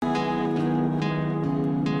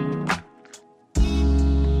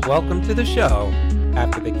Welcome to the show.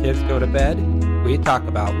 After the kids go to bed, we talk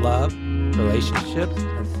about love, relationships,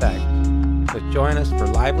 and sex. So join us for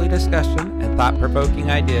lively discussion and thought-provoking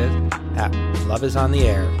ideas at Love is on the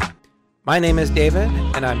Air. My name is David,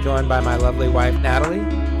 and I'm joined by my lovely wife, Natalie,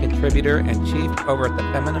 contributor and chief over at the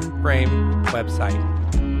Feminine Frame website.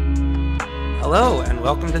 Hello, and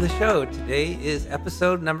welcome to the show. Today is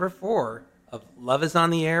episode number 4 of Love is on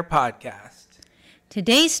the Air podcast.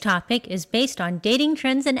 Today's topic is based on dating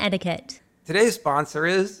trends and etiquette. Today's sponsor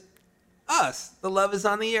is us, the Love is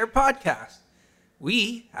on the Air podcast.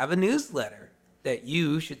 We have a newsletter that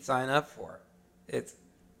you should sign up for. It's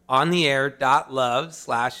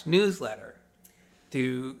ontheair.love/newsletter.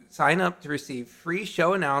 To sign up to receive free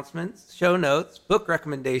show announcements, show notes, book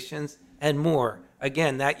recommendations, and more.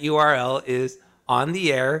 Again, that URL is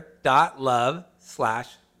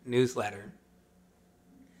ontheair.love/newsletter.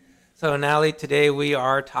 So, Natalie, today we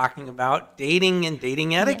are talking about dating and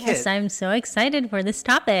dating etiquette. Yes, I'm so excited for this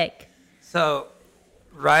topic. So,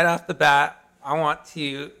 right off the bat, I want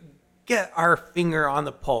to get our finger on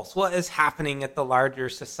the pulse. What is happening at the larger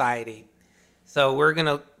society? So, we're going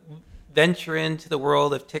to venture into the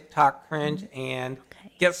world of TikTok cringe and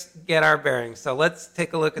get our bearings. So, let's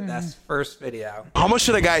take a look at this first video. How much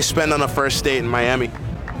should a guy spend on a first date in Miami?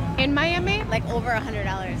 In Miami? Like over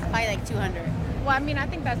 $100, probably like $200. Well, I mean, I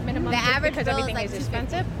think that's minimum The just average because bill is everything like is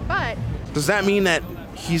expensive. But Does that mean that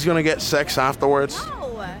he's gonna get sex afterwards?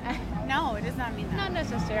 No, it does not mean that. not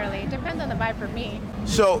necessarily. It depends on the vibe for me.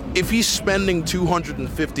 So if he's spending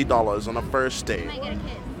 $250 on a first date, May get a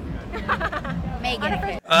kiss. May get a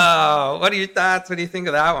kiss. Oh, what are your thoughts? What do you think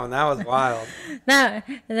of that one? That was wild.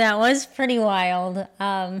 That was pretty wild.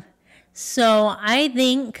 So I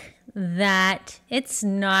think that it's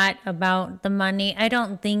not about the money. I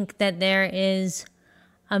don't think that there is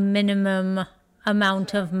a minimum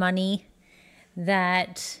amount of money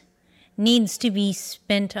that needs to be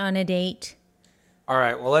spent on a date. All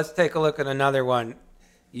right, well, let's take a look at another one.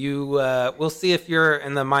 We'll see if you're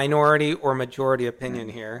in the minority or majority opinion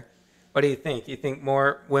here. What do you think? You think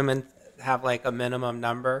more women have like a minimum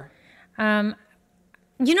number? I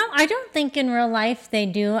don't think in real life they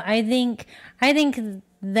do. I think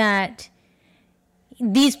that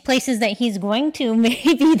these places that he's going to,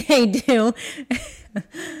 maybe they do.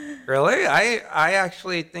 Really? I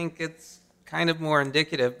actually think it's kind of more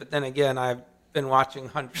indicative, but then again, I've been watching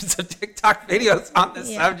hundreds of TikTok videos on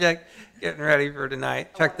this subject, getting ready for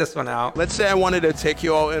tonight. Check this one out. let's say I wanted to take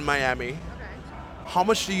you out in Miami. How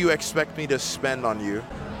much do you expect me to spend on you?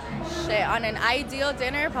 Shit, on an ideal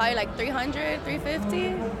dinner, probably like $300,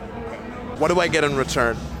 $350. What do I get in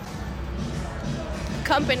return?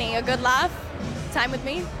 Company, a good laugh, time with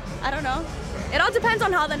me. I don't know. It all depends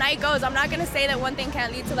on how the night goes. I'm not going to say that one thing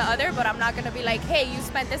can't lead to the other, but I'm not going to be like, hey, you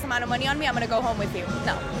spent this amount of money on me, I'm going to go home with you.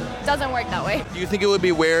 No, it doesn't work that way. Do you think it would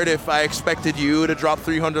be weird if I expected you to drop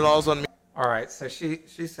 $300 on me? All right, so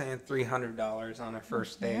she's saying $300 on a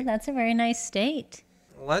first date. Yeah, that's a very nice date.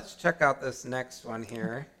 Let's check out this next one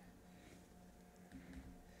here.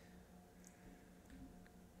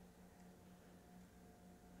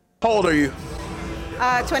 How old are you?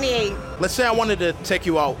 28. Let's say I wanted to take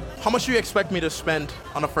you out. How much do you expect me to spend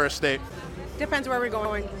on a first date? Depends where we're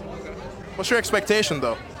going. What's your expectation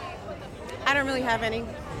though? I don't really have any.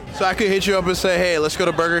 So I could hit you up and say, hey, let's go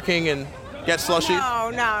to Burger King and get slushy?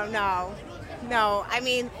 No. I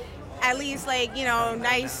mean, at least like,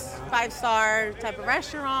 nice 5-star type of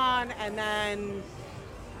restaurant, and then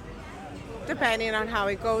depending on how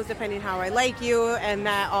it goes, depending how I like you, and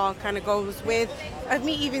that all kind of goes with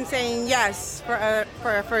me even saying yes for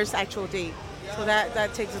a first actual date. So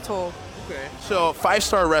that takes a toll. Okay. So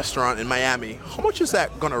 5-star restaurant in Miami, how much is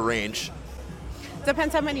that gonna range?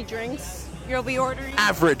 Depends how many drinks you'll be ordering.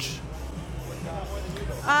 Average.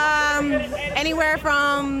 Anywhere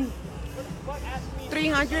from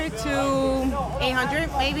 300 to 800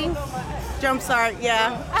 maybe. Jumpstart,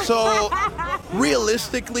 yeah. So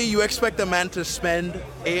realistically, you expect a man to spend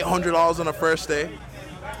 $800 on a first date?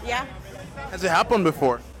 Yeah. Has it happened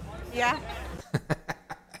before? Yeah.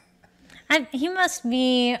 He must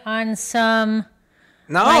be on some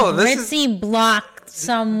This is ritzy block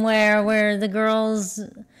somewhere where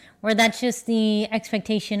that's just the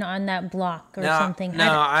expectation on that block or something.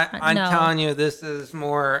 I'm telling you, this is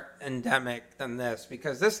more endemic than this,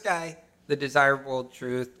 because this guy, the Desirable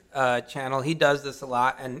Truth channel, he does this a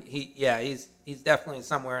lot, and he's definitely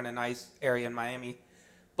somewhere in a nice area in Miami.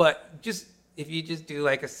 But if you just do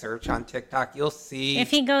like a search on TikTok, you'll see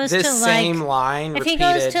if he goes this to same line if he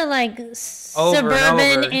repeated goes to like over and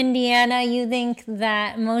suburban over. Indiana, you think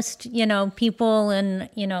that most people in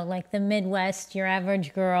like the Midwest, your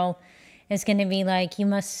average girl is going to be like, you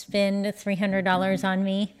must spend $300 on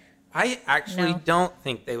me. I actually No. don't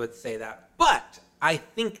think they would say that, but I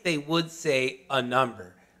think they would say a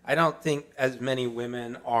number. I don't think as many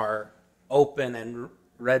women are open and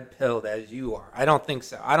red-pilled as you are. I don't think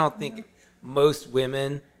so. I don't think most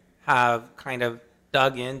women have kind of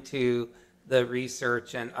dug into the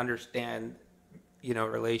research and understand,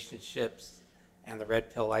 relationships and the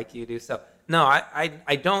red pill like you do. So, no,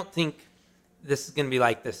 I don't think this is going to be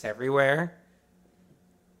like this everywhere.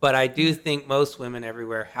 But I do think most women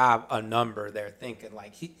everywhere have a number they're thinking,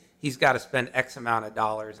 like, he's got to spend X amount of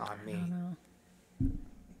dollars on me.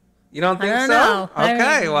 You don't think I don't so? know.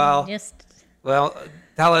 Okay, well, Just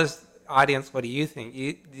tell us, audience, what do you think?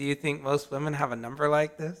 Do you think most women have a number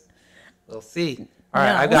like this? We'll see. All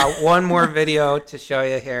right, No. I got one more video to show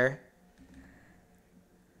you here.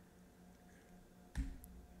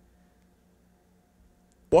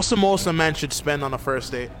 What's the most a man should spend on a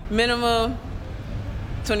first date? Minimum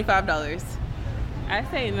 $25. I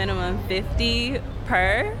say minimum 50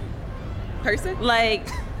 per Person? like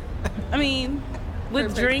I mean with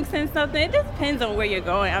Perfect. drinks and something, it just depends on where you're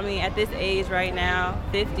going. I mean, at this age right now,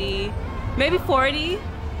 50, maybe 40,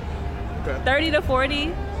 Okay. 30 to 40.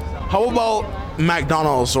 How about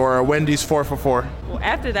McDonald's or Wendy's 4 for $4? Well,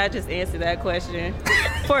 after that, just answer that question.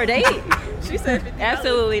 For a date? She said $50.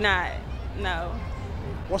 Absolutely not. No.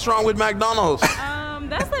 What's wrong with McDonald's?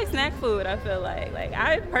 That's like snack food, I feel like. Like,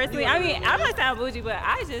 I personally, I mean, I'm not sound bougie, but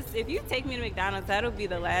if you take me to McDonald's, that'll be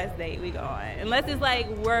the last date we go on. Unless it's like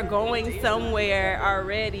we're going somewhere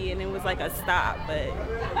already and it was like a stop, but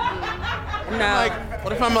no. Like,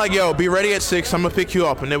 what if I'm like, yo, be ready at 6, I'm gonna pick you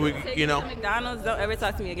up, and then we, Take you me know. to McDonald's, don't ever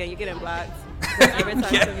talk to me again. You're getting blocked. Don't ever talk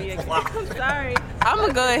to me again. I'm sorry. I'm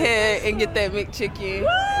gonna go ahead and get that McChicken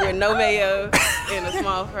with no mayo and a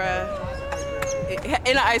small fry and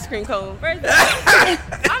an ice cream cone.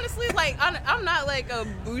 Honestly, like I'm not like a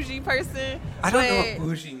bougie person. I don't know but what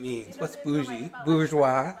bougie means. What's bougie?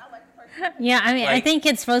 Bourgeois? yeah. I mean, I Like- think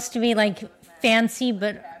it's supposed to be like fancy,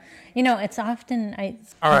 but it's often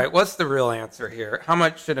All right, what's the real answer here? How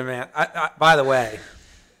much should a man... by the way,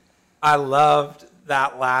 I loved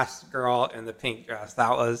that last girl in the pink dress.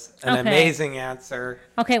 That was an Okay. amazing answer.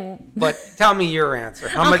 Okay. But tell me your answer.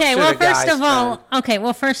 How much Okay. should Well, a guy first of all, spend? okay.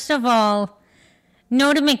 Well, first of all,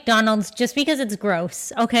 no to McDonald's just because it's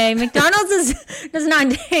gross. Okay, McDonald's does not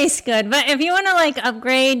taste good. But if you want to like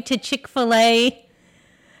upgrade to Chick-fil-A,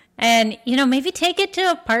 and maybe take it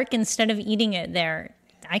to a park instead of eating it there,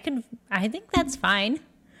 I think that's fine.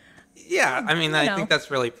 Yeah, I mean, I know. think that's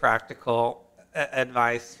really practical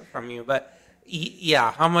advice from you. But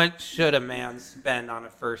yeah, how much should a man spend on a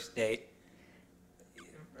first date?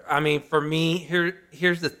 I mean, for me,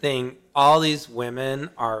 here's the thing. All these women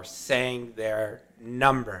are saying their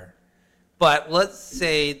number. But let's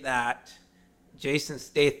say that Jason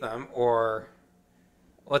Statham, or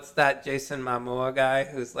what's that Jason Momoa guy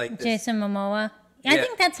who's like this? Jason Momoa. I Yeah.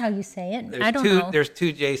 think that's how you say it. There's I don't two, know. There's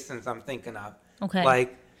two Jasons I'm thinking of. Okay.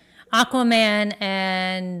 Like, Aquaman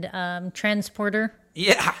and Transporter.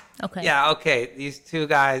 yeah. Okay. Yeah, okay. These two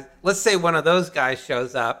guys, let's say one of those guys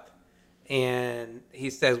shows up and he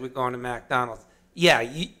says, we're going to McDonald's. Yeah,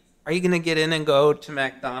 are you going to get in and go to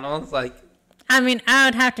McDonald's? Like, I mean, I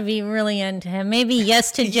would have to be really into him. Maybe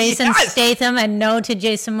yes to Jason Yes! Statham and no to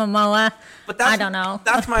Jason Momoa. but that's, I don't know.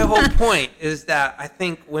 That's my whole point, is that I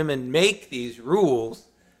think women make these rules,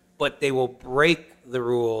 but they will break the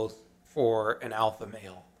rules for an alpha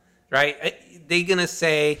male, right? They're going to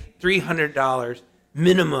say $300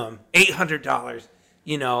 minimum, $800,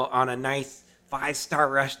 on a nice 5-star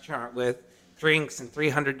restaurant with drinks and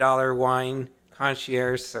 $300 wine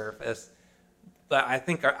concierge service. But I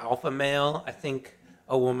think our alpha male, I think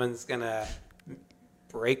a woman's going to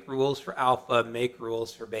break rules for alpha, make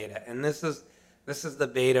rules for beta. And this is the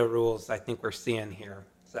beta rules I think we're seeing here.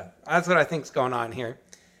 So that's what I think's going on here.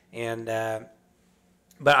 And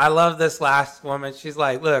but I love this last woman. She's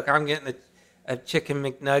like, look, I'm getting a chicken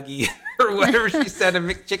McNugget or whatever she said, a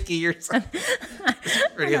McChicky or something. It's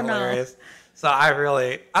pretty I don't know. hilarious. So I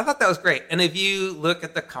thought that was great. And if you look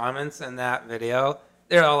at the comments in that video,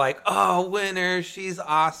 they're all like, oh, winner, she's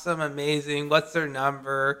awesome, amazing. What's her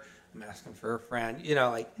number? I'm asking for a friend.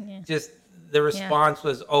 Just the response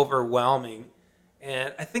was overwhelming.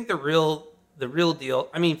 And I think the real deal,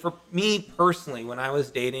 I mean, for me personally, when I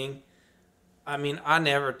was dating, I mean, I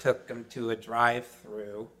never took them to a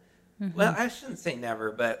drive-through. Mm-hmm. Well, I shouldn't say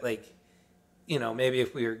never, but maybe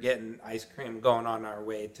if we were getting ice cream going on our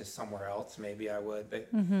way to somewhere else, maybe I would. But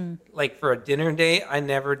like for a dinner date, I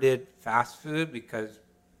never did fast food because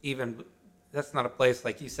even that's not a place,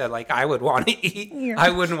 like you said, like I would want to eat. Yeah. I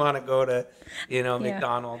wouldn't want to go to,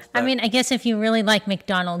 McDonald's. I mean, I guess if you really like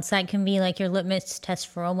McDonald's, that can be like your litmus test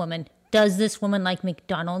for a woman. Does this woman like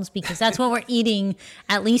McDonald's? Because that's what we're eating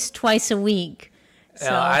at least twice a week. So,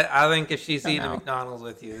 I think if she's eating know. McDonald's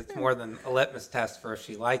with you, it's more than a litmus test for if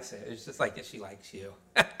she likes it. It's just like if she likes you.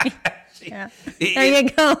 yeah. There you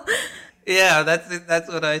go. Yeah, that's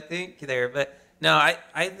what I think there. But no,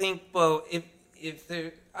 I think, well, if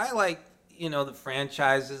there, I like, the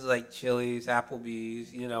franchises like Chili's,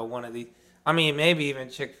 Applebee's, one of these. I mean, maybe even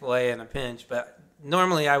Chick-fil-A in a pinch, but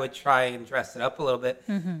normally I would try and dress it up a little bit.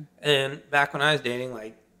 Mm-hmm. And back when I was dating,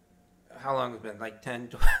 like, how long has it been? Like 10,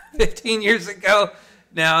 12, 15 years ago?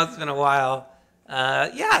 Now it's been a while.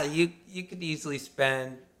 Yeah, you could easily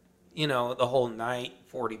spend, the whole night,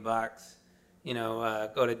 $40.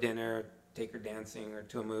 Go to dinner, take her dancing or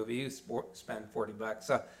to a movie, you spend $40.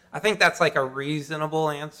 So I think that's like a reasonable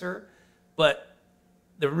answer. But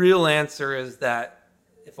the real answer is that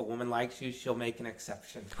if a woman likes you, she'll make an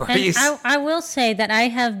exception for you. I will say that I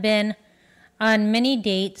have been on many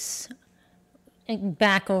dates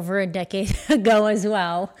back over a decade ago as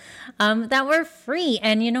well that were free.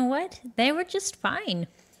 And you know what? They were just fine.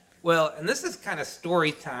 Well, and this is kind of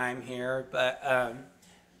story time here, but,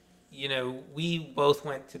 we both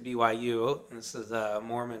went to BYU, and this is a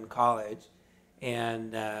Mormon college,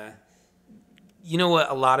 and what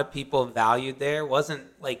a lot of people valued there wasn't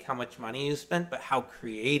like how much money you spent, but how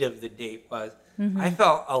creative the date was. Mm-hmm. I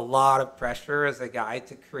felt a lot of pressure as a guy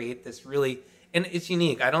to create this really, and it's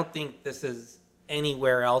unique. I don't think this is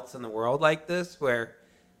anywhere else in the world like this, where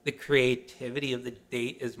the creativity of the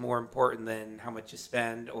date is more important than how much you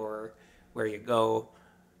spend or where you go.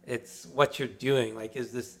 It's what you're doing. Like,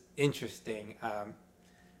 is this interesting?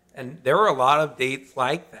 And there were a lot of dates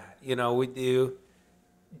like that. We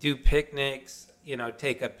do picnics,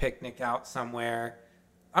 take a picnic out somewhere.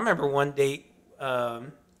 I remember one date,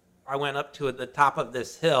 I went up to the top of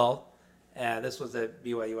this hill. This was at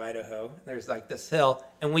BYU, Idaho. There's like this hill,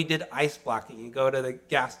 and we did ice blocking. You go to the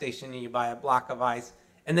gas station and you buy a block of ice,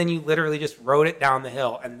 and then you literally just rode it down the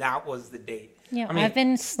hill, and that was the date. Yeah, I've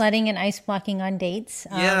been sledding and ice blocking on dates.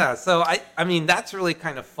 Yeah, so I mean, that's really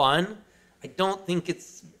kind of fun. I don't think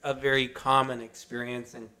it's a very common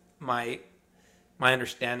experience in my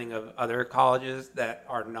understanding of other colleges that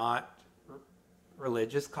are not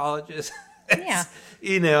religious colleges. Yeah.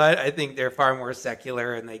 I think they're far more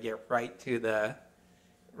secular, and they get right to the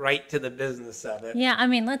business of it. Yeah, I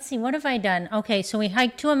mean, let's see. What have I done? Okay, so we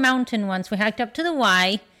hiked to a mountain once. We hiked up to the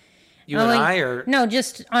Y. You and I, or no,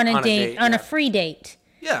 just on a date, on a free date.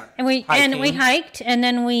 Yeah. And we hiked, and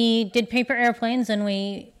then we did paper airplanes, and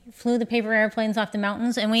we flew the paper airplanes off the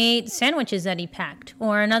mountains, and we ate sandwiches that he packed.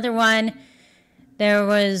 Or another one, there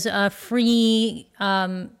was a free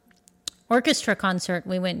orchestra concert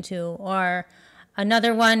we went to. Or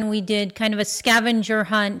another one, we did kind of a scavenger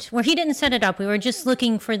hunt where he didn't set it up. We were just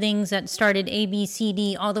looking for things that started A, B, C,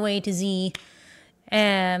 D, all the way to Z.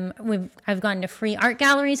 I've gone to free art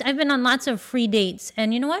galleries. I've been on lots of free dates.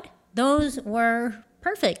 And you know what? Those were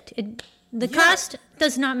perfect. The cost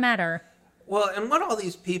does not matter. Well, and what all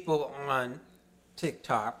these people on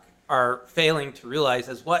TikTok are failing to realize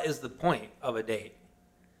is, what is the point of a date?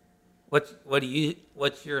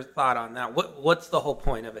 What's your thought on that? What's the whole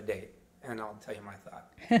point of a date? And I'll tell you my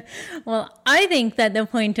thought. Well, I think that the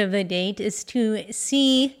point of a date is to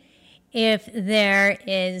see if there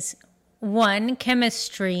is, 1,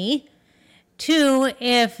 chemistry, 2,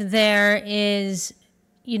 if there is,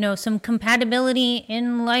 some compatibility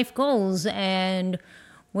in life goals, and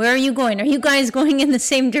where are you going? Are you guys going in the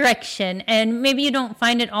same direction? And maybe you don't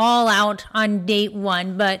find it all out on date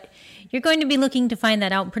 1, but you're going to be looking to find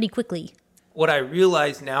that out pretty quickly. What I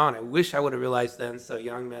realize now, and I wish I would have realized then, so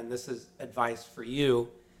young men, this is advice for you,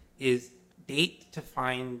 is date to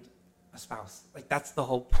find a spouse. Like, that's the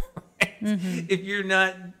whole point. Mm-hmm. If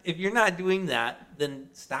you're not doing that, then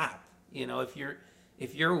stop.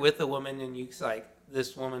 If you're with a woman and you're like,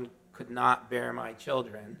 this woman could not bear my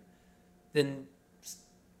children, then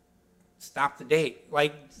stop the date.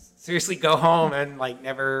 Like, seriously, go home and like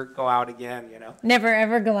never go out again. Never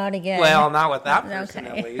ever go out again. Well, not with that person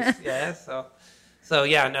at least. Yeah. So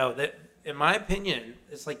yeah, no. That, in my opinion,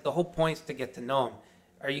 it's like the whole point's to get to know them.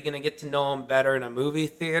 Are you going to get to know them better in a movie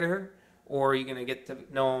theater, or are you going to get to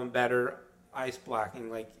know them better ice blocking?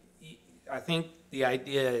 Like, I think the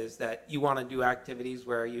idea is that you want to do activities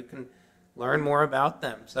where you can learn more about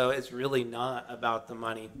them. So it's really not about the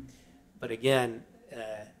money. But again,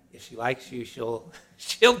 if she likes you, she'll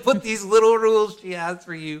put these little rules she has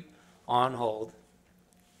for you on hold.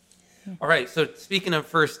 All right, so speaking of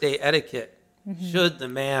first date etiquette, should the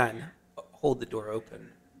man hold the door open.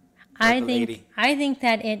 I think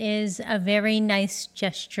that it is a very nice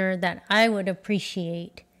gesture that I would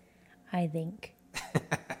appreciate, I think.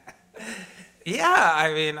 Yeah,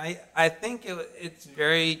 I mean, I think it's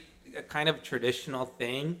very a kind of traditional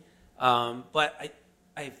thing, but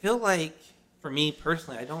I feel like, for me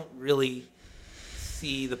personally, I don't really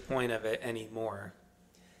see the point of it anymore.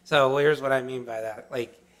 So here's what I mean by that.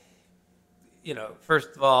 Like, you know,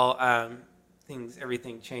 first of all,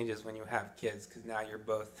 everything changes when you have kids, because now you're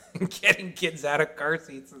both getting kids out of car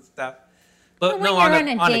seats and stuff. But well,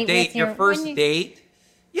 no, on a date, your first date,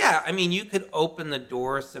 yeah, I mean, you could open the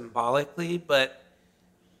door symbolically, but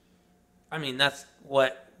I mean, that's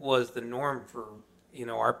what was the norm for, you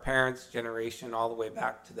know, our parents' generation all the way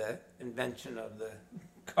back to the invention of the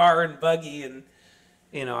car and buggy. And,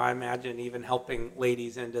 you know, I imagine even helping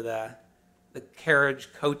ladies into the carriage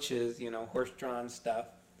coaches, you know, horse-drawn stuff.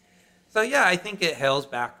 So, yeah, I think it hails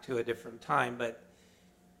back to a different time, but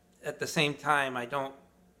at the same time, I don't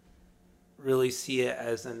really see it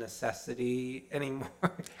as a necessity anymore.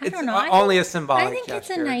 I don't know. Only a symbolic gesture. I think it's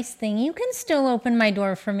a nice thing. You can still open my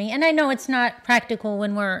door for me. And I know it's not practical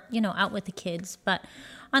when we're, you know, out with the kids, but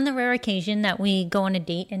on the rare occasion that we go on a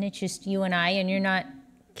date and it's just you and I, and you're not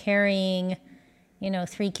carrying, you know,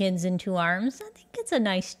 3 kids in 2 arms, I think it's a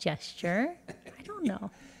nice gesture. I don't know.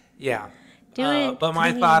 Yeah. Do it. But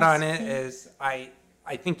my thought on it is I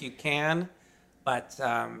think you can, but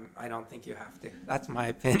I don't think you have to. That's my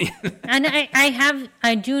opinion. And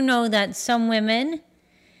I do know that some women,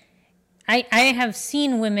 I have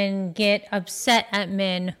seen women get upset at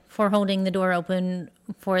men for holding the door open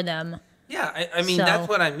for them. Yeah, I mean, that's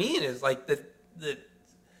what I mean is like the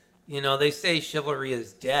you know, they say chivalry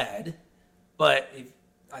is dead, but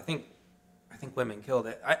I think women killed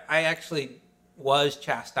it. I actually was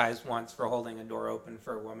chastised once for holding a door open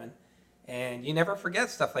for a woman. And you never forget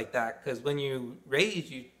stuff like that, because when you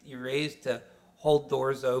raised to hold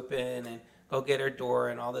doors open and go get her door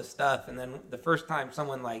and all this stuff. And then the first time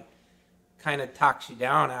someone like kind of talks you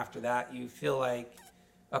down after that, you feel like,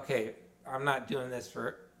 okay, I'm not doing this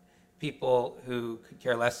for people who could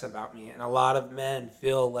care less about me. And a lot of men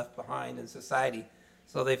feel left behind in society.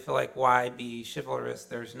 So they feel like, why be chivalrous?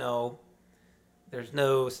 There's no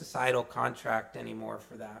societal contract anymore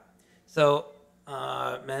for that. So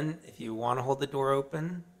men, if you want to hold the door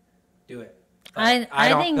open, do it. I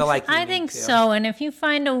don't feel like you I think so. And if you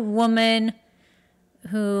find a woman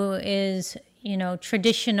who is, you know,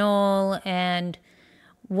 traditional and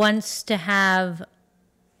wants to have,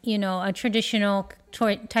 you know, a traditional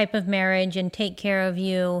type of marriage and take care of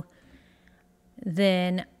you,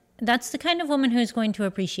 then that's the kind of woman who's going to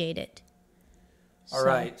appreciate it. All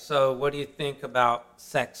right. So what do you think about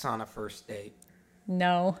sex on a first date?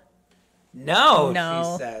 No,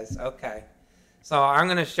 she says. Okay. So I'm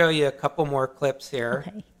going to show you a couple more clips here.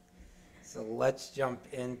 Okay. So let's jump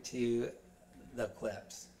into the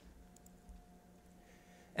clips.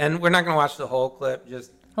 And we're not going to watch the whole clip,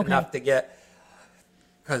 just enough to get,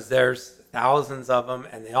 because there's thousands of them,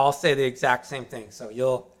 and they all say the exact same thing. So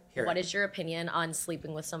you'll hear What is your opinion on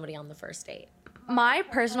sleeping with somebody on the first date? My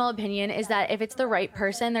personal opinion is that if it's the right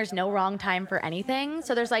person, there's no wrong time for anything.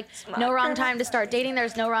 So there's like no wrong time to start dating.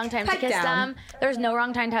 There's no wrong time to kiss them. There's no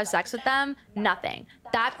wrong time to have sex with them. Nothing.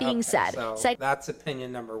 That being said, so that's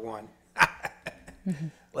opinion number 1.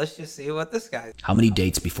 Let's just see what this guy. How many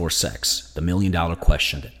dates before sex? The $1 million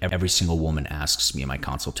question that every single woman asks me in my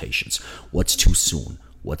consultations. What's too soon?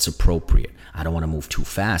 What's appropriate? I don't want to move too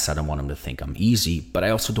fast. I don't want him to think I'm easy, but I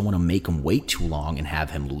also don't want to make him wait too long and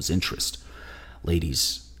have him lose interest.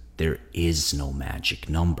 Ladies, there is no magic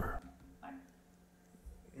number.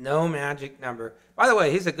 No magic number. By the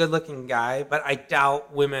way, he's a good-looking guy, but I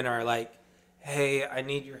doubt women are like, hey, I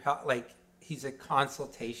need your help. Like, he's a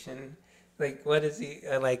consultation. Like, what is he,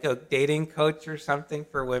 like a dating coach or something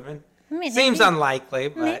for women? Seems unlikely,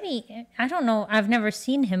 but... Maybe. I don't know. I've never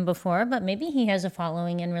seen him before, but maybe he has a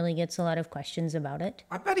following and really gets a lot of questions about it.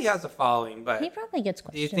 I bet he has a following, but... He probably gets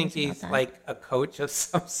questions. Do you think he's like a coach of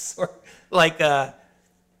some sort? Like a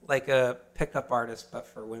pickup artist, but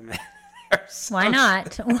for women? Why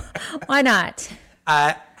not? Why not?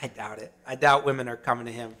 I doubt it. I doubt women are coming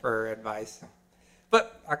to him for advice.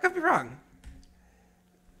 But I could be wrong.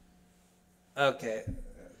 Okay.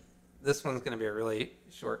 This one's going to be a really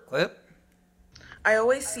short clip. I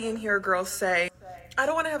always see and hear girls say, I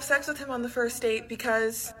don't want to have sex with him on the first date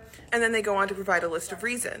because... And then they go on to provide a list of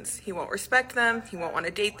reasons. He won't respect them, he won't want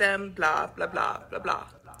to date them, blah, blah, blah, blah, blah.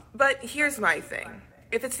 But here's my thing.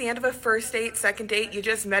 If it's the end of a first date, second date, you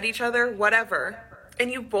just met each other, whatever,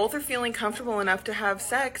 and you both are feeling comfortable enough to have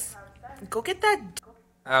sex, go get that...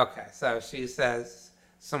 Okay, so she says,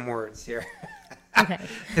 some words here. Okay.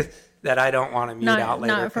 That I don't want to mute out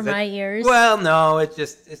later. Not for my ears. Well, no,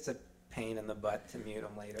 it's a pain in the butt to mute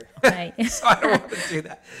them later. Right. So I don't want to do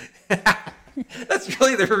that. That's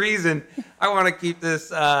really the reason I want to keep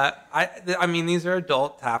this. I mean, these are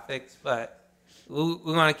adult topics, but we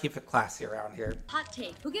want to keep it classy around here. Hot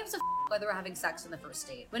take. Who gives a whether we're having sex on the first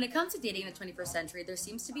date? When it comes to dating in the 21st century, there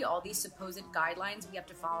seems to be all these supposed guidelines we have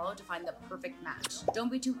to follow to find the perfect match.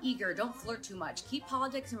 Don't be too eager. Don't flirt too much. Keep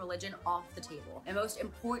politics and religion off the table. And most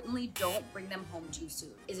importantly, don't bring them home too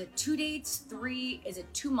soon. Is it 2 dates? 3? Is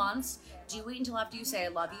it 2 months? Do you wait until after you say I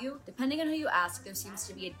love you? Depending on who you ask, there seems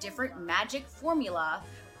to be a different magic formula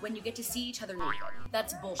when you get to see each other naked.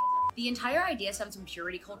 That's bullshit. The entire idea stems from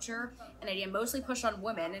purity culture, an idea mostly pushed on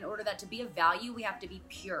women. In order that to be of value, we have to be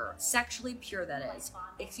pure. Sexually pure, that is.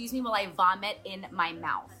 Excuse me while I vomit in my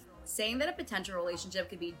mouth. Saying that a potential relationship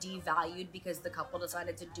could be devalued because the couple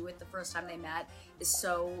decided to do it the first time they met is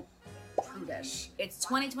so prudish. It's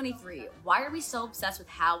 2023. Why are we so obsessed with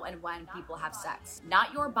how and when people have sex?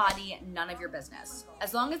 Not your body, none of your business.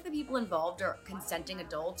 As long as the people involved are consenting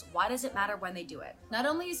adults, why does it matter when they do it? Not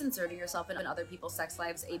only is inserting yourself in other people's sex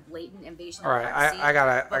lives a blatant invasion All of right, privacy, I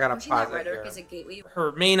gotta pushing pause that it rhetoric here. is a gateway.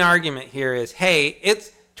 Her main argument here is, hey,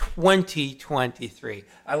 it's 2023.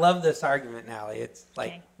 I love this argument, Nally. It's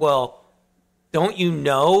like, well, don't you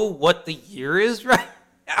know what the year is right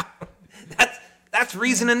now? That's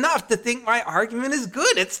reason enough to think my argument is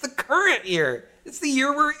good. It's the current year. It's the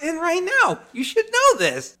year we're in right now. You should know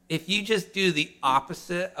this. If you just do the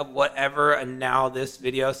opposite of whatever and now this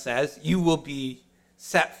video says, you will be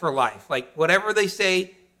set for life. Like whatever they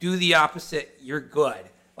say, do the opposite. You're good.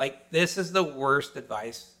 Like this is the worst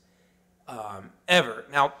advice ever.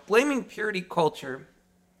 Now, blaming purity culture.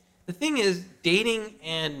 The thing is, dating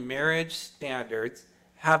and marriage standards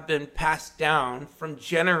have been passed down from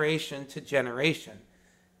generation to generation.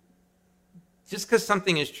 Just because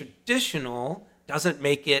something is traditional doesn't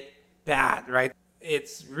make it bad, right?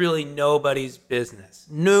 It's really nobody's business.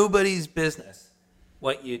 Nobody's business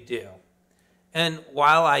what you do. And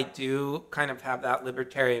while I do kind of have that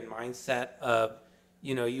libertarian mindset of,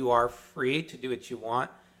 you know, you are free to do what you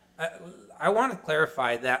want, I want to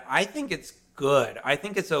clarify that I think it's good. I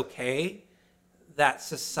think it's okay that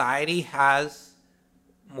society has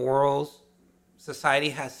morals, society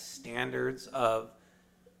has standards of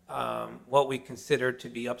what we consider to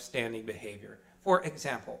be upstanding behavior. For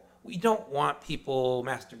example, we don't want people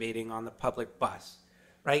masturbating on the public bus,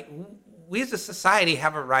 right? We as a society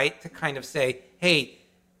have a right to kind of say, hey,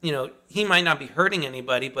 you know, he might not be hurting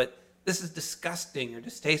anybody, but this is disgusting or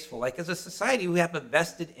distasteful. Like as a society, we have a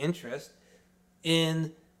vested interest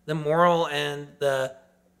in the moral and the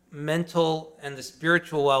mental and the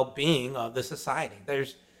spiritual well-being of the society.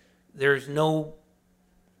 There's no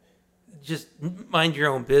just mind your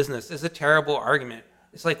own business. It's a terrible argument.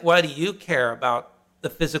 It's like, why do you care about the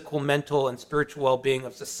physical, mental, and spiritual well-being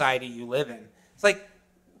of society you live in? It's like,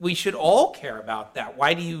 we should all care about that.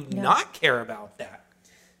 Why do you not care about that?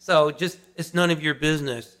 So just, it's none of your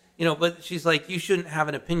business. You know, but she's like, you shouldn't have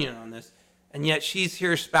an opinion on this. And yet she's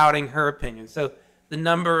here spouting her opinion. So the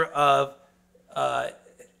number of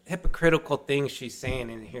hypocritical things she's saying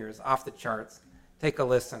in here is off the charts. Take a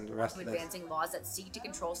listen to the rest of this. Advancing laws that seek to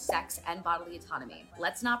control sex and bodily autonomy.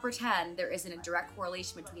 Let's not pretend there isn't a direct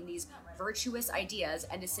correlation between these virtuous ideas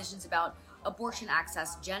and decisions about abortion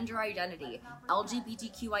access, gender identity,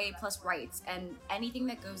 LGBTQIA+ rights, and anything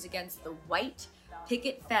that goes against the white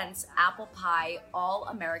picket fence, apple pie, all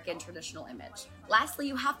American traditional image. Lastly,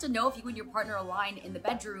 you have to know if you and your partner align in the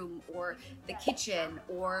bedroom or the kitchen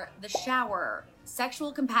or the shower.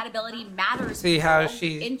 Sexual compatibility matters. See how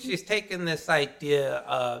she's taken this idea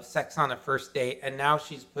of sex on a first date and now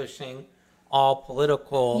she's pushing all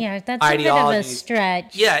political that's ideologies. a bit of a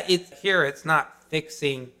stretch. Yeah, it's not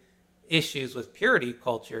fixing issues with purity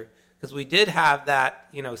culture, because we did have that,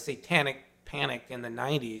 you know, satanic panic in the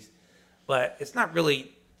 90s, but it's not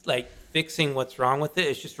really like fixing what's wrong with it.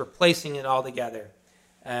 It's just replacing it all together.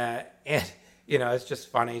 And, you know, it's just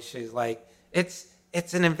funny. She's like, it's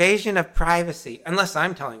an invasion of privacy. Unless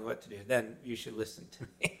I'm telling you what to do, then you should listen to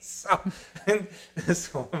me. So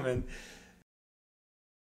this woman...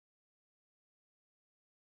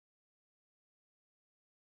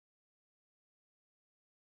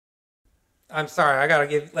 I'm sorry, I got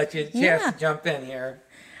to let you a chance to jump in here.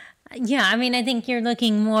 Yeah, I mean, I think you're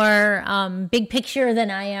looking more big picture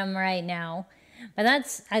than I am right now. But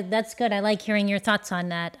that's good. I like hearing your thoughts on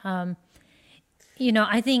that. You know,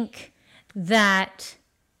 I think that,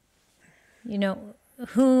 you know,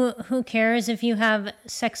 who cares if you have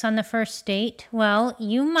sex on the first date? Well,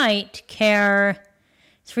 you might care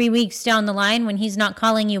 3 weeks down the line when he's not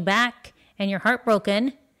calling you back and you're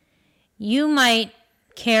heartbroken, you might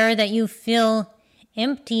care that you feel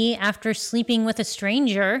empty after sleeping with a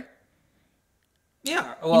stranger.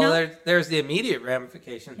 Yeah, well, there's the immediate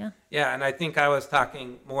ramification. Yeah, and I think I was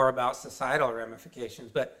talking more about societal ramifications.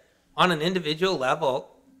 But on an individual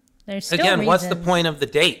level, there's still again, what's the reasons. point of the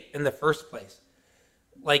date in the first place?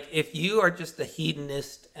 Like, if you are just a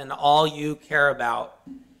hedonist and all you care about,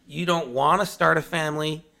 you don't want to start a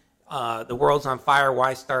family, the world's on fire,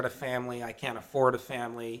 why start a family? I can't afford a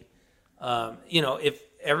family. If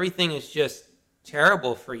everything is just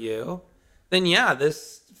terrible for you, then yeah,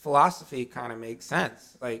 this philosophy kind of makes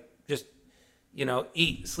sense. Like, just,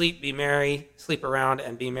 eat, sleep, be merry, sleep around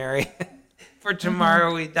and be merry. For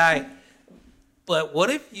tomorrow we die. But what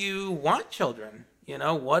if you want children?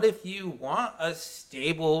 What if you want a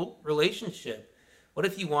stable relationship? What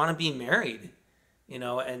if you want to be married,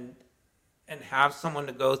 and have someone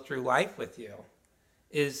to go through life with you?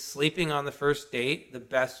 Is sleeping on the first date the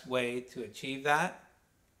best way to achieve that?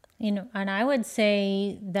 And I would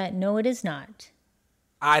say that no, it is not.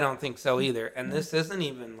 I don't think so either. And this isn't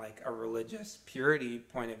even like a religious purity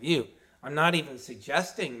point of view. I'm not even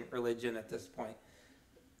suggesting religion at this point.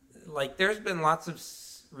 Like, there's been lots of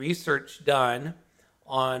research done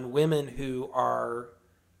on women who are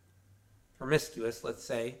promiscuous, let's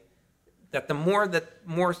say, that the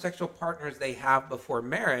more sexual partners they have before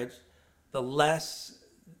marriage, the less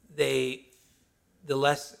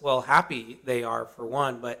happy they are, for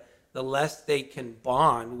one, but the less they can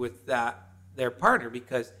bond with their partner,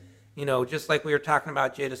 because, just like we were talking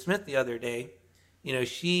about Jada Smith the other day,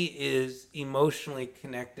 she is emotionally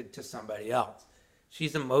connected to somebody else.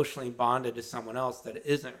 She's emotionally bonded to someone else that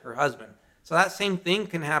isn't her husband. So that same thing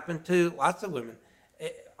can happen to lots of women.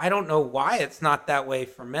 I don't know why it's not that way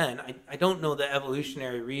for men. I don't know the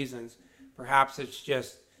evolutionary reasons. Perhaps it's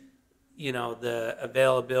just, the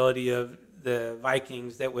availability of the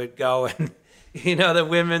Vikings that would go and, the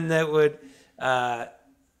women that would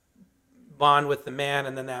bond with the man,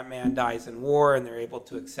 and then that man dies in war and they're able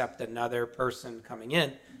to accept another person coming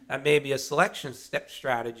in. That may be a selection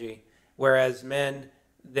strategy. Whereas men,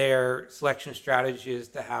 their selection strategy is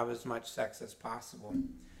to have as much sex as possible.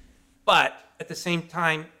 But at the same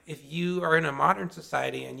time, if you are in a modern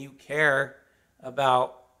society and you care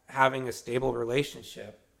about having a stable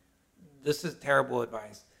relationship, this is terrible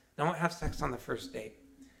advice. Don't have sex on the first date.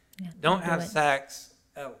 Yeah, don't have sex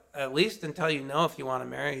at least until you know if you want to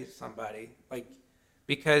marry somebody.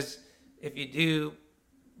 Because if you do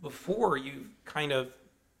before, you've kind of,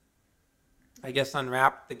 I guess,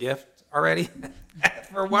 unwrapped the gift already,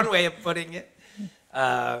 for one way of putting it.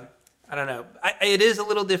 I don't know. It is a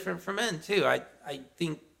little different for men, too. I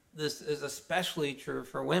think this is especially true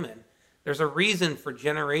for women. There's a reason for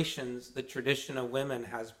generations the tradition of women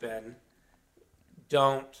has been,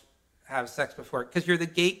 don't have sex before, because you're the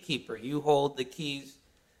gatekeeper. You hold the keys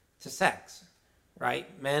to sex,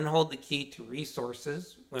 right? Men hold the key to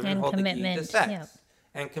resources. Women hold the key to sex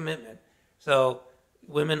and commitment. So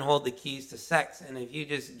women hold the keys to sex, and if you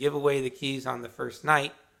just give away the keys on the first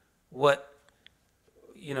night, what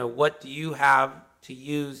do you have to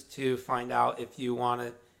use to find out if you want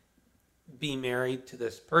to be married to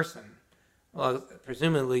this person? Well,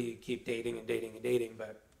 presumably you keep dating and dating and dating,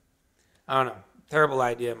 but I don't know. Terrible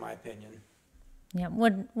idea, in my opinion. Yeah,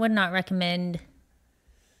 would not recommend.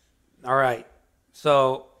 All right.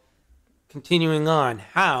 So, continuing on,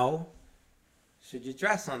 how should you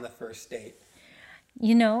dress on the first date?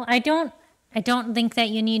 I don't think that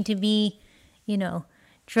you need to be,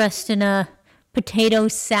 dressed in a potato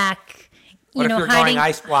sack. What if you're going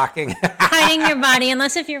ice blocking? Hiding your body,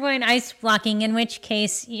 unless if you're going ice blocking, in which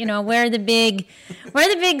case, wear the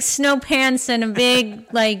big snow pants and a big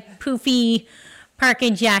poofy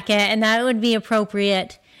parka jacket, and that would be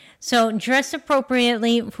appropriate. So dress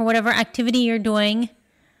appropriately for whatever activity you're doing.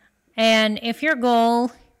 And if your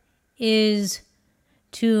goal is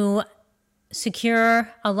to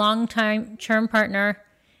secure a long-term partner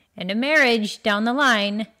and a marriage down the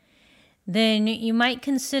line, then you might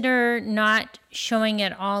consider not showing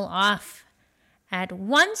it all off at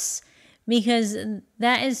once, because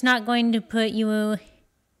that is not going to put you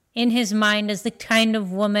in his mind as the kind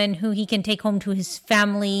of woman who he can take home to his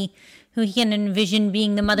family, who he can envision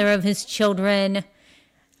being the mother of his children,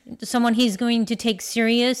 someone he's going to take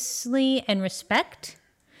seriously and respect.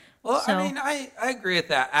 Well, I agree with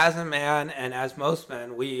that. As a man, and as most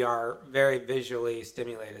men, we are very visually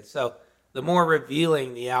stimulated. So the more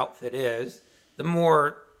revealing the outfit is, the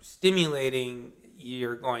more stimulating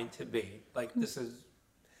you're going to be. This is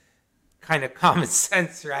kind of common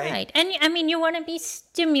sense, right? Right. And I mean, you want to be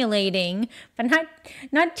stimulating, but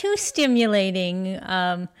not too stimulating.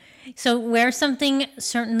 So wear something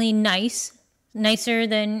certainly nicer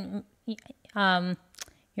than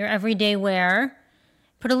your everyday wear.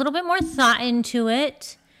 Put a little bit more thought into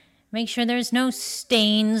it. Make sure there's no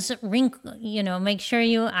stains, make sure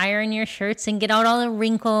you iron your shirts and get out all the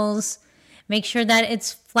wrinkles. Make sure that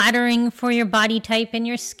it's flattering for your body type and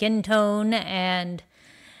your skin tone. And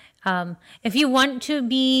if you want to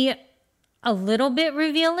be a little bit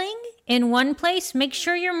revealing in one place, make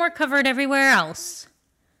sure you're more covered everywhere else.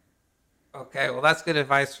 Okay, well, that's good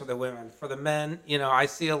advice for the women. For the men, I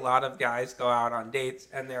see a lot of guys go out on dates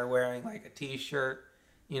and they're wearing like a t-shirt,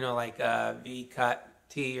 like a V-cut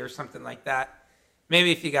tee or something like that.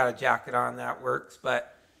 Maybe if you got a jacket on, that works.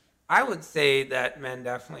 But I would say that men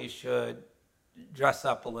definitely should dress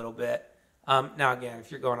up a little bit. Now, again,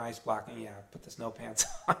 if you're going ice blocking, put the snow pants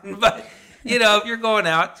on. But, if you're going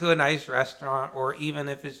out to a nice restaurant or even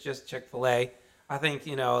if it's just Chick-fil-A, I think,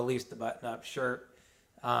 at least a button-up shirt.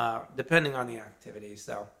 Depending on the activity.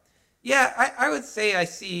 So, I would say I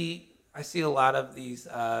see a lot of these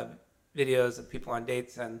videos of people on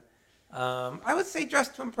dates, and I would say dress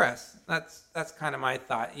to impress. That's kind of my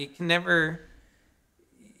thought. You can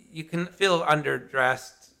feel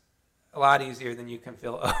underdressed a lot easier than you can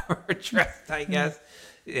feel overdressed, I guess.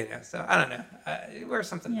 So I don't know. Wear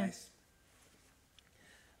something nice.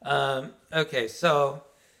 Okay, so.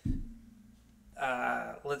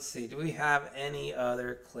 Let's see. Do we have any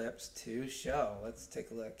other clips to show? Let's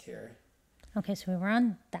take a look here. Okay, so we were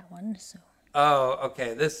on that one. So. Oh,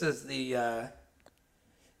 okay. This is the.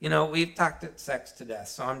 We've talked sex to death,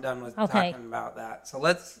 so I'm done with talking about that. So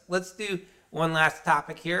let's do one last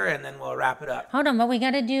topic here, and then we'll wrap it up. Hold on, but we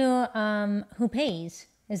got to do who pays.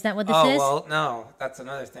 Is that what this is? Oh well, no, that's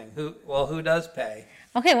another thing. Who does pay?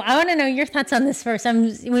 Okay, well, I want to know your thoughts on this first.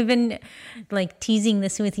 We've been teasing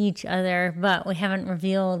this with each other, but we haven't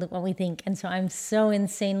revealed what we think. And so I'm so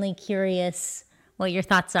insanely curious what your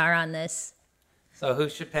thoughts are on this. So who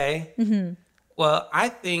should pay? Mm-hmm. Well, I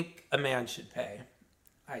think a man should pay.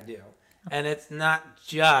 I do. Okay. And it's not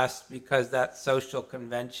just because that's social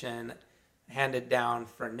convention handed down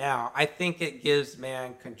for now. I think it gives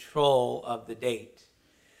man control of the date,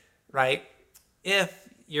 right? If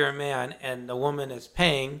you're a man and the woman is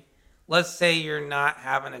paying, let's say you're not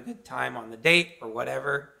having a good time on the date or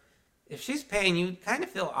whatever. If she's paying, you kind of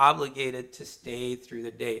feel obligated to stay through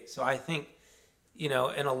the date. So I think, in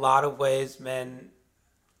a lot of ways, men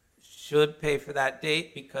should pay for that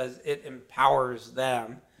date because it empowers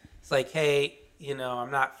them. It's like, hey,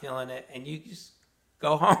 I'm not feeling it, and you just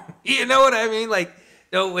go home. You know what I mean?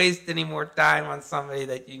 Don't waste any more time on somebody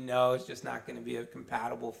that is just not going to be a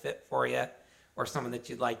compatible fit for you, or someone that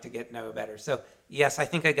you'd like to get to know better. So, yes, I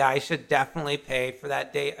think a guy should definitely pay for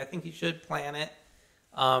that date. I think he should plan it.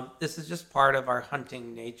 This is just part of our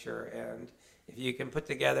hunting nature. And if you can put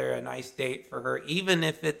together a nice date for her, even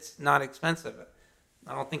if it's not expensive,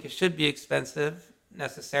 I don't think it should be expensive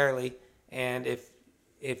necessarily. And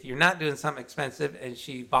if you're not doing something expensive and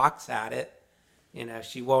she balks at it,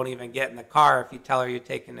 she won't even get in the car if you tell her you're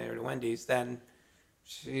taking her to Wendy's, then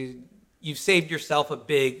you've saved yourself a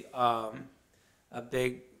big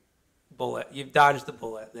bullet. You've dodged the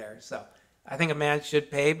bullet there. So I think a man should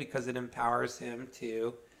pay because it empowers him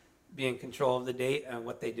to be in control of the date and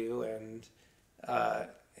what they do. And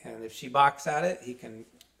if she balks at it, he can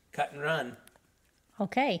cut and run.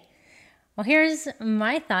 Okay. Well, here's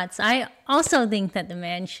my thoughts. I also think that the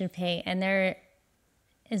man should pay, and there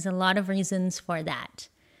is a lot of reasons for that.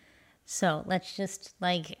 So let's just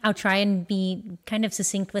I'll try and be kind of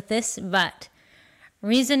succinct with this, but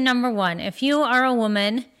reason number one, if you are a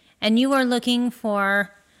woman and you are looking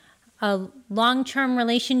for a long-term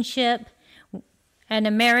relationship and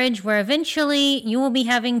a marriage where eventually you will be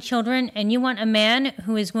having children and you want a man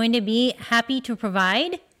who is going to be happy to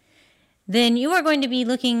provide, then you are going to be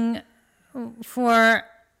looking for,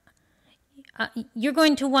 you're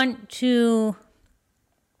going to want to,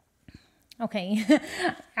 okay,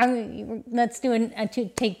 let's do a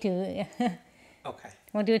take two. Okay.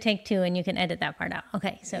 We'll do a take two and you can edit that part out.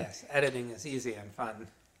 Okay, so. Yes, editing is easy and fun.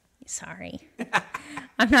 Sorry.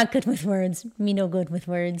 I'm not good with words. Me no good with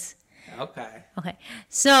words. Okay. Okay.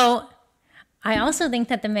 So I also think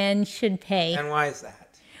that the man should pay. And why is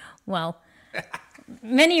that? Well,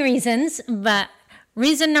 many reasons, but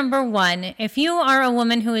reason number one, if you are a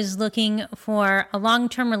woman who is looking for a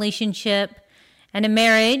long-term relationship and a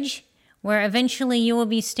marriage where eventually you will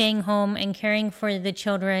be staying home and caring for the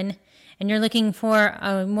children, and you're looking for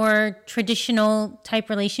a more traditional type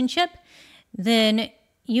relationship, then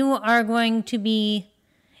you are going to be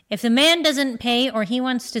If the man doesn't pay or he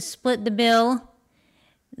wants to split the bill,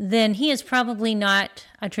 then he is probably not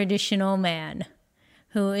a traditional man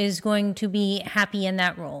who is going to be happy in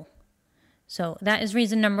that role. So that is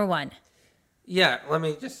reason number 1. Yeah, let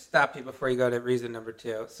me just stop you before you go to reason number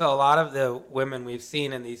 2. So a lot of the women we've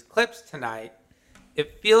seen in these clips tonight,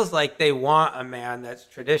 it feels like they want a man that's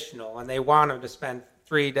traditional and they want him to spend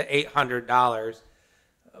 $300 to $800,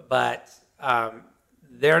 but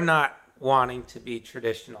they're not wanting to be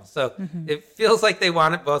traditional. So it feels like they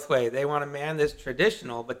want it both ways. They want a man that's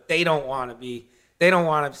traditional, but they don't want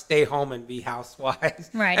to stay home and be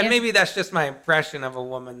housewives. Right. And maybe that's just my impression of a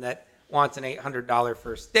woman that wants an $800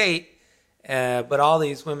 first date. But all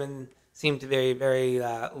these women seem to be very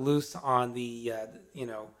loose on the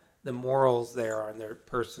morals there, on their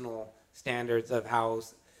personal standards of how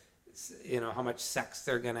much sex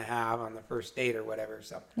they're going to have on the first date or whatever.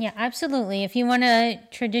 So yeah, absolutely. If you want a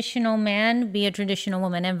traditional man, be a traditional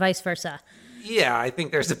woman, and vice versa. Yeah, I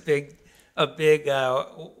think there's a big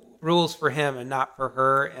rules for him and not for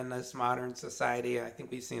her in this modern society. I think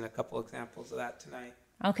we've seen a couple examples of that tonight.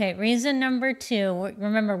 Okay, reason number 2.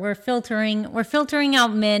 Remember, we're filtering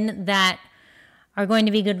out men that are going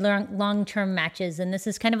to be good long-term matches, and this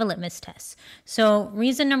is kind of a litmus test. So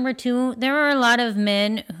reason number 2, there are a lot of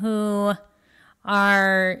men who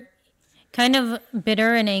are kind of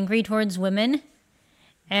bitter and angry towards women,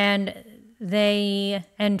 and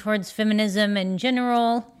towards feminism in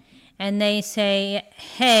general, and they say,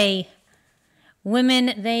 hey,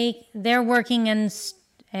 women, they're working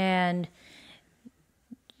and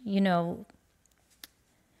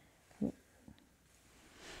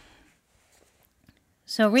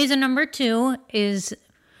So reason number 2 is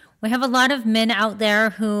we have a lot of men out there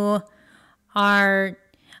who are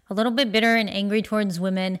a little bit bitter and angry towards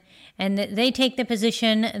women, and they take the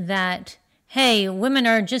position that, hey, women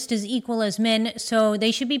are just as equal as men, so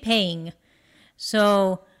they should be paying.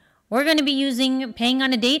 So we're going to be using paying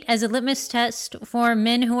on a date as a litmus test for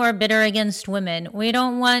men who are bitter against women. We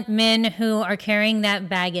don't want men who are carrying that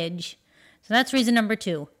baggage. So that's reason number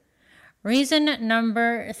 2. Reason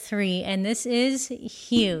number 3, and this is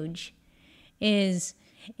huge, is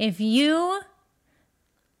if you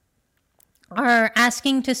are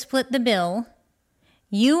asking to split the bill,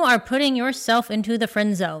 you are putting yourself into the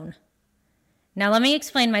friend zone. Now, let me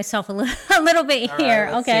explain myself a little bit here,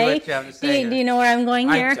 right, let's okay? see what you have to say Do you know where I'm going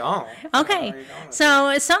here? I don't. Okay,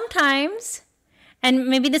 so sometimes, and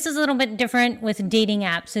maybe this is a little bit different with dating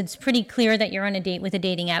apps. It's pretty clear that you're on a date with a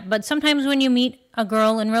dating app. But sometimes when you meet a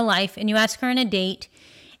girl in real life and you ask her on a date,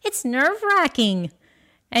 it's nerve-wracking.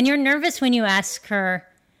 And you're nervous when you ask her.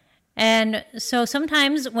 And so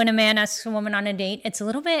sometimes when a man asks a woman on a date, it's a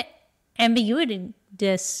little bit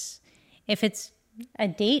ambiguous if it's a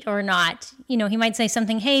date or not. He might say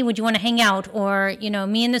something, hey, would you want to hang out? Or,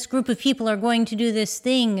 me and this group of people are going to do this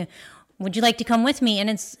thing. Would you like to come with me?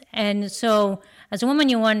 And so as a woman,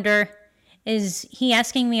 you wonder, is he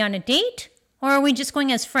asking me on a date or are we just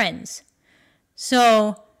going as friends?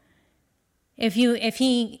 So if you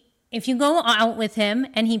go out with him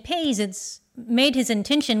and he pays, it's made his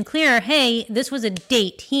intention clear, hey, this was a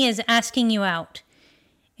date. He is asking you out.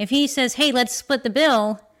 If he says, hey, let's split the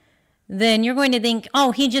bill, then you're going to think,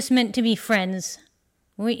 oh, he just meant to be friends.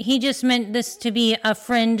 He just meant this to be a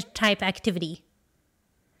friend type activity.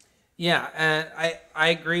 Yeah, and I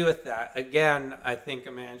agree with that. Again, I think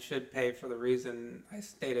a man should pay for the reason I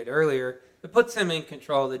stated earlier. It puts him in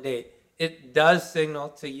control of the date. It does signal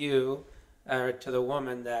to you, to the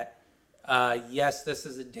woman, that yes, this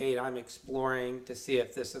is a date I'm exploring to see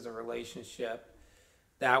if this is a relationship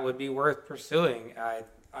that would be worth pursuing.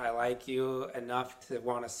 I like you enough to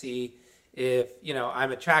want to see if,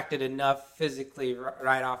 I'm attracted enough physically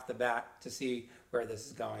right off the bat to see where this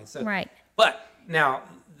is going. So, right. But now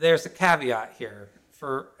there's a caveat here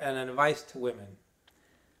for an advice to women.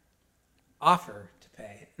 Offer to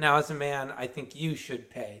pay. Now, as a man, I think you should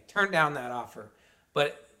pay. Turn down that offer.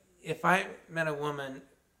 But if I met a woman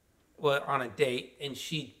on a date and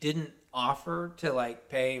she didn't offer to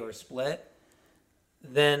pay or split,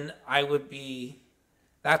 then I would be,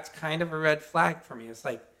 that's kind of a red flag for me. It's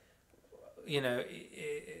like, in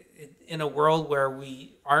a world where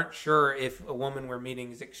we aren't sure if a woman we're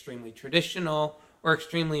meeting is extremely traditional or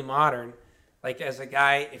extremely modern, as a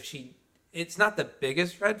guy, it's not the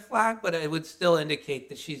biggest red flag, but it would still indicate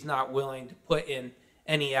that she's not willing to put in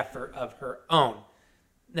any effort of her own.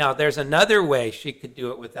 Now, there's another way she could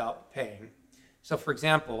do it without paying. So, for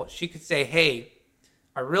example, she could say, hey,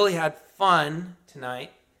 I really had fun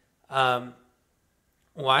tonight. Why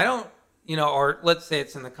don't, or let's say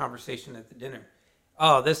it's in the conversation at the dinner.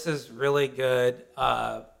 Oh, this is really good.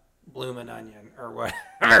 bloomin' onion or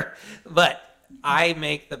whatever. But I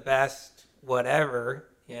make the best whatever,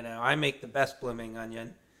 I make the best blooming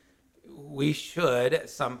onion. We should at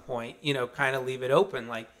some point, kind of leave it open.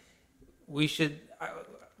 Like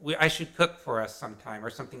I should cook for us sometime or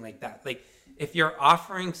something like that. Like if you're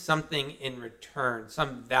offering something in return,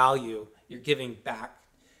 some value you're giving back,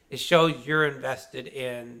 it shows you're invested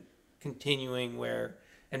in continuing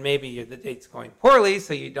and maybe the date's going poorly,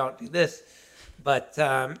 so you don't do this. But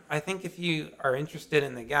I think if you are interested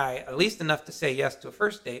in the guy, at least enough to say yes to a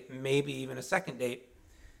first date, maybe even a second date,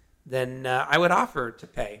 then I would offer to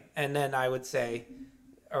pay. And then I would say,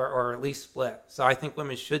 or at least split. So I think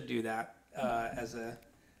women should do that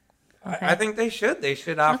Okay. I think they should. They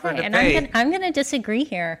should offer to pay. I'm going to disagree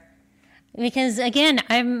here. Because, again,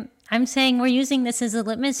 I'm saying we're using this as a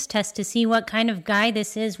litmus test to see what kind of guy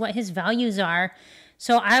this is, what his values are.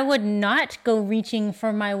 So I would not go reaching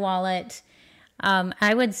for my wallet.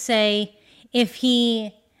 I would say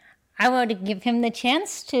I would give him the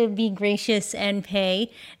chance to be gracious and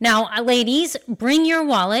pay. Now, ladies, bring your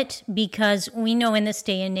wallet, because we know in this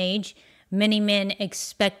day and age, many men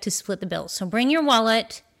expect to split the bill. So bring your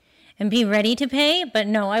wallet and be ready to pay. But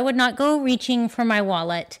no, I would not go reaching for my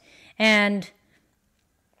wallet. And,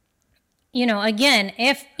 again,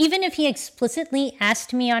 even if he explicitly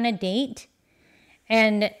asked me on a date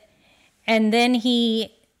and then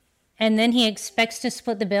he expects to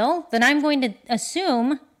split the bill, then I'm going to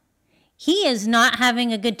assume he is not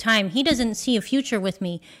having a good time. He doesn't see a future with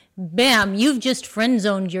me. Bam, you've just friend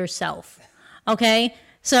zoned yourself. Okay?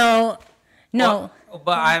 So, no. Well,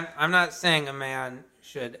 but I'm not saying a man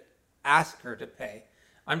should ask her to pay.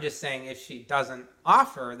 I'm just saying if she doesn't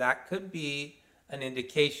offer, that could be an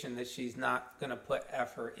indication that she's not going to put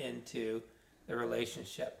effort into the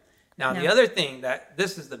relationship. Now, the other thing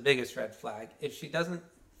this is the biggest red flag. If she doesn't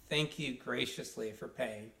thank you graciously for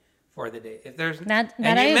paying for the date, if there's that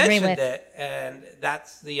and I you agree mentioned with it, and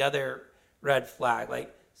that's the other red flag.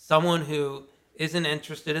 Like someone who isn't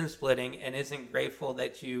interested in splitting and isn't grateful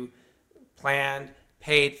that you planned,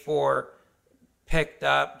 paid for, picked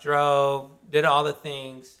up, drove, did all the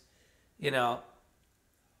things,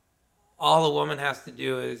 all a woman has to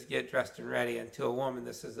do is get dressed and ready. And to a woman,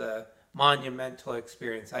 this is a monumental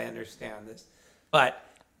experience. I understand this. But,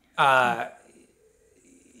 that's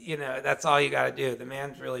all you got to do. The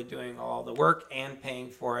man's really doing all the work and paying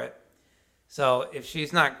for it. So if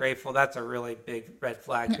she's not grateful, that's a really big red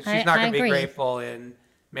flag. 'Cause she's not going to be grateful in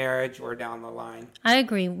marriage or down the line. I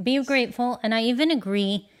agree. Be grateful. And I even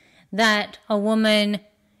agree that a woman,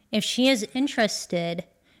 if she is interested,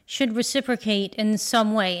 should reciprocate in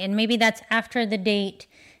some way. And maybe that's after the date,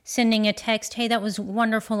 sending a text, hey, that was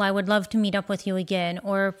wonderful. I would love to meet up with you again.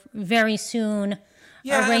 Or very soon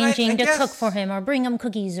arranging to cook for him or bring him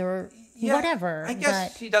cookies or whatever. I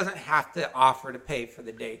guess she doesn't have to offer to pay for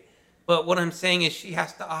the date. But what I'm saying is she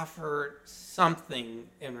has to offer something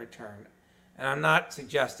in return. And I'm not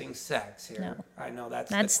suggesting sex here. No. I know that's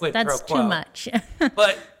the quid pro quo. That's too much.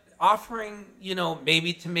 But offering,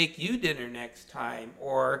 maybe to make you dinner next time,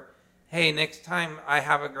 or, hey, next time I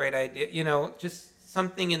have a great idea, just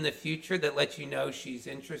something in the future that lets you know she's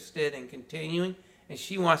interested in continuing and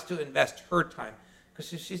she wants to invest her time.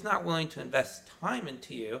 Because if she's not willing to invest time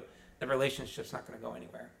into you, the relationship's not going to go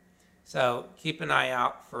anywhere. So keep an eye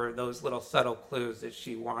out for those little subtle clues that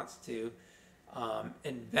she wants to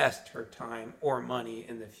invest her time or money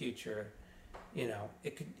in the future.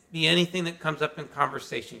 It could be anything that comes up in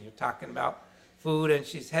conversation. You're talking about food and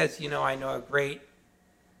she says, I know a great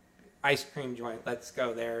ice cream joint. Let's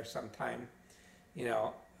go there sometime.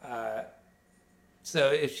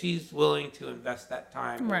 So if she's willing to invest that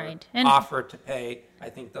time, right, and offer to pay,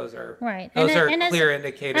 I think those are right. Those are clear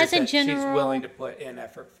indicators that she's willing to put in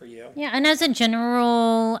effort for you. Yeah, and as a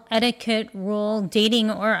general etiquette rule,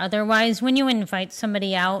 dating or otherwise, when you invite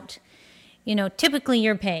somebody out, typically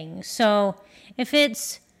you're paying. So if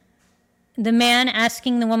it's the man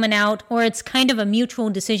asking the woman out, or it's kind of a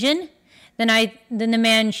mutual decision, then the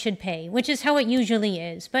man should pay, which is how it usually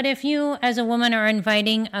is. But if you, as a woman, are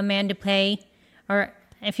inviting a man to pay, or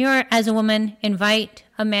if you're, as a woman, invite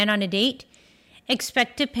a man on a date,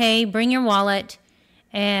 expect to pay, bring your wallet,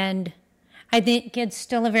 and I think it's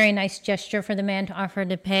still a very nice gesture for the man to offer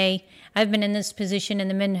to pay. I've been in this position and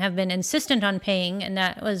the men have been insistent on paying, and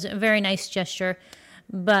that was a very nice gesture.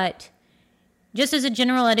 But just as a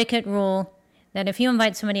general etiquette rule, that if you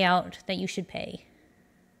invite somebody out, that you should pay.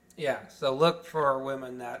 Yeah, so look for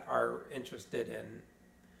women that are interested in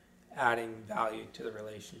adding value to the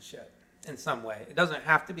relationship in some way. It doesn't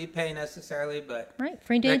have to be pay necessarily, but right,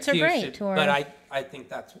 free dates are great. But I think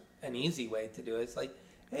that's an easy way to do it. It's like,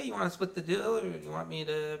 hey, you want to split the deal, or you want me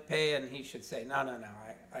to pay? And he should say, no,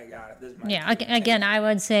 I got it. This is my Yeah, again, I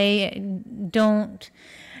would say don't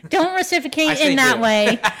reciprocate in that do.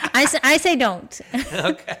 way. I say don't.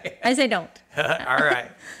 Okay. I say don't. All right.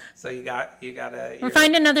 So you got Or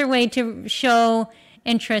find another way to show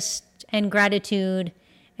interest and gratitude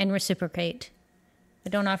and reciprocate,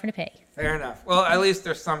 but don't offer to pay. Fair enough. Well, at least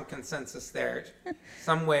there's some consensus there,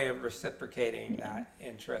 some way of reciprocating that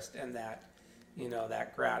interest and that,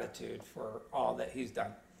 that gratitude for all that he's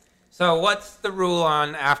done. So what's the rule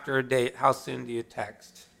on after a date? How soon do you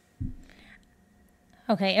text?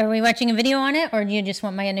 Okay, are we watching a video on it, or do you just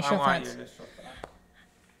want my initial thoughts? I want your initial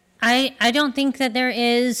thoughts. I don't think that there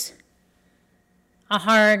is a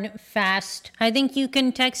hard, fast. I think you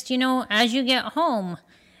can text, as you get home.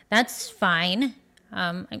 That's fine.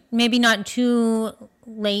 Maybe not too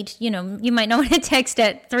late. You might not want to text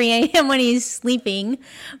at 3 a.m. when he's sleeping.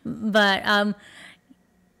 But,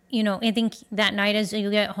 I think that night as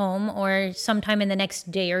you get home or sometime in the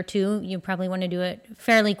next day or two, you probably want to do it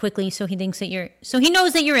fairly quickly so he knows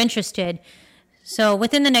that you're interested. So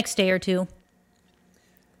within the next day or two.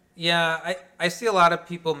 Yeah, I see a lot of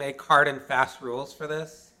people make hard and fast rules for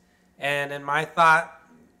this. And in my thought,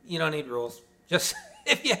 you don't need rules. Just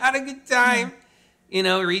if you had a good time,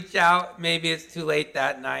 reach out. Maybe it's too late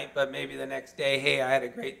that night, but maybe the next day, hey, I had a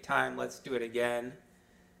great time. Let's do it again.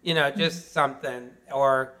 Just something.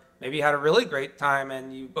 Or maybe you had a really great time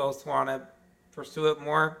and you both want to pursue it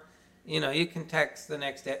more. You can text the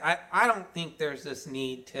next day. I don't think there's this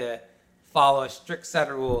need to follow a strict set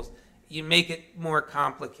of rules. You make it more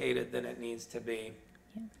complicated than it needs to be.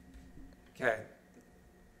 Yeah. Okay.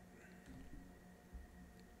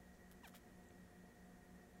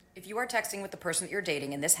 If you are texting with the person that you're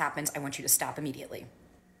dating and this happens, I want you to stop immediately.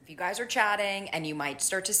 If you guys are chatting and you might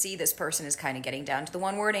start to see this person is kind of getting down to the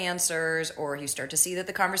one-word answers, or you start to see that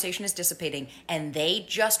the conversation is dissipating and they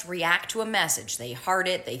just react to a message, they heart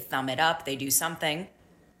it, they thumb it up, they do something,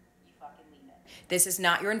 this is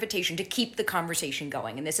not your invitation to keep the conversation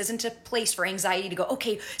going. And this isn't a place for anxiety to go,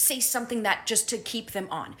 okay, say something that just to keep them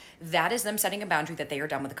on. That is them setting a boundary that they are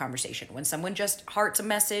done with the conversation. When someone just hearts a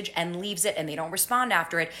message and leaves it and they don't respond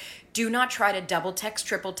after it, do not try to double text,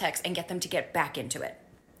 triple text, and get them to get back into it.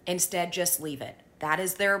 Instead, just leave it. That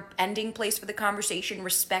is their ending place for the conversation.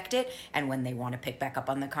 Respect it. And when they want to pick back up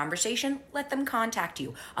on the conversation, let them contact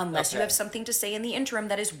you. Unless you have something to say in the interim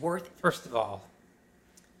that is worth. First of all,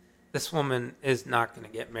 this woman is not going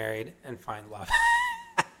to get married and find love.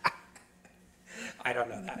 I don't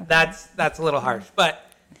know that. That's a little harsh. But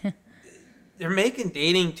they're making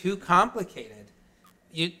dating too complicated.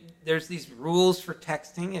 There's these rules for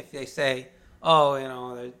texting. If they say,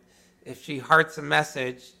 if she hearts a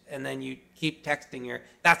message and then you keep texting her,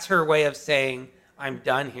 that's her way of saying, I'm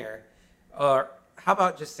done here. Or how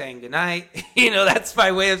about just saying goodnight? That's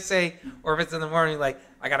my way of saying, or if it's in the morning, like,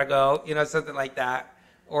 I got to go, something like that.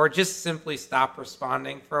 Or just simply stop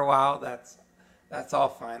responding for a while. That's all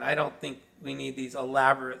fine. I don't think we need these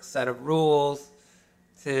elaborate set of rules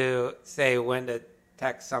to say when to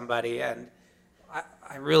text somebody. And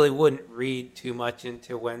I really wouldn't read too much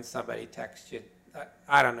into when somebody texts you.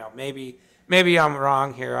 I don't know. Maybe I'm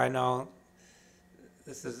wrong here. I know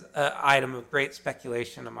this is an item of great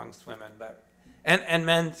speculation amongst women, but and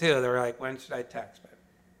men too. They're like, when should I text?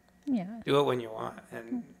 But do it when you want.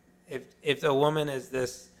 And if the woman is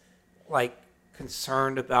this like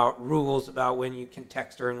concerned about rules about when you can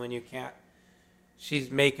text her and when you can't, she's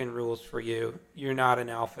making rules for you. You're not an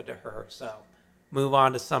alpha to her, so move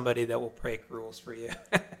on to somebody that will break rules for you.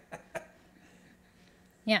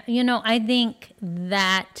 Yeah, I think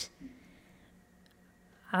that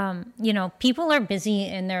people are busy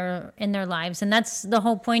in their lives, and that's the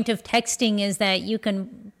whole point of texting, is that you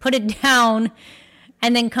can put it down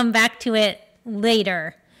and then come back to it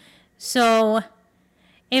later. So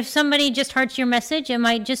if somebody just hearts your message, it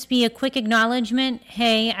might just be a quick acknowledgement.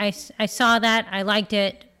 Hey, I saw that. I liked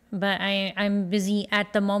it, but I'm busy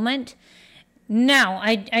at the moment. Now,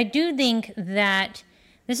 I do think that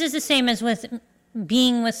this is the same as with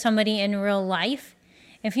being with somebody in real life.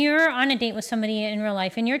 If you're on a date with somebody in real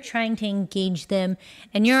life and you're trying to engage them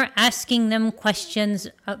and you're asking them questions,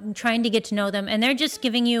 trying to get to know them, and they're just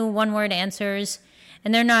giving you one-word answers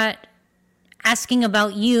and they're not asking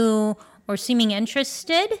about you or seeming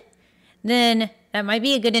interested, then that might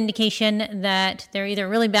be a good indication that they're either a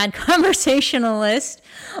really bad conversationalist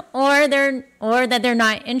or that they're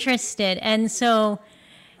not interested. And so,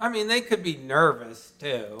 I mean, they could be nervous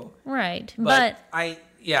too. Right. But I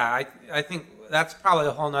think that's probably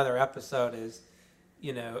a whole nother episode is,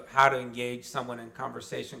 how to engage someone in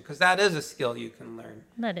conversation, because that is a skill you can learn.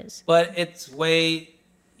 That is. But it's way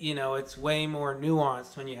it's way more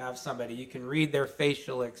nuanced when you have somebody. You can read their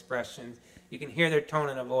facial expressions. You can hear their tone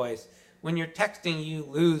of voice. When you're texting, you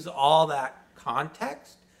lose all that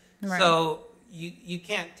context. Right. So you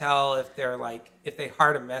can't tell if they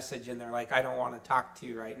heart a message and they're like, I don't want to talk to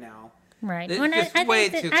you right now. Right. I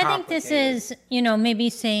think this is, maybe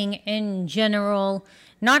saying in general,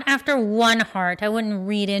 not after one heart. I wouldn't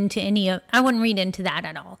read into that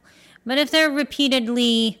at all. But if they're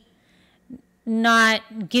repeatedly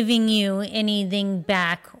not giving you anything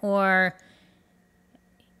back, or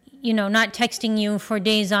not texting you for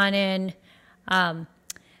days on end,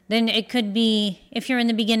 then it could be, if you're in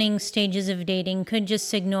the beginning stages of dating, could just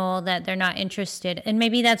signal that they're not interested. And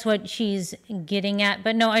maybe that's what she's getting at.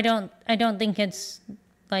 But no, I don't think it's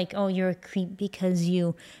like, oh, you're a creep because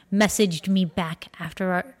you messaged me back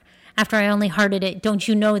after I only hearted it. Don't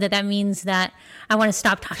you know that means that I want to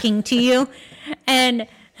stop talking to you? And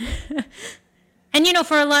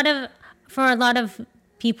for a lot of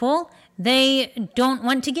people, they don't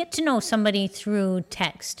want to get to know somebody through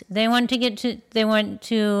text. They want to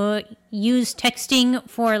use texting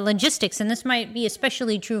for logistics, and this might be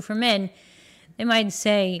especially true for men. They might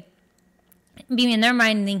be in their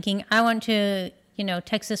mind thinking, I want to,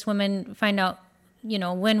 text this woman, find out,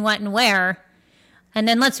 when, what, and where, and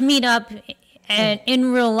then let's meet up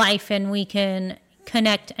in real life and we can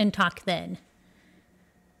connect and talk then.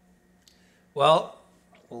 Well,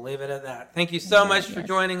 we'll leave it at that. Thank you so much for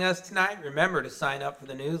joining us tonight. Remember to sign up for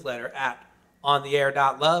the newsletter at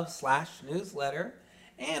ontheair.love/newsletter,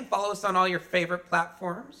 and follow us on all your favorite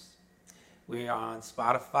platforms. We are on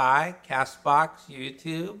Spotify, CastBox,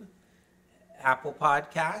 YouTube, Apple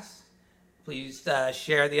Podcasts. Please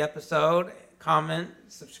share the episode, comment,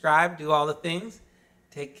 subscribe, do all the things.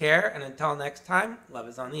 Take care, and until next time, love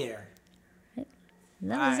is on the air.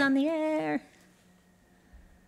 Love is on the air.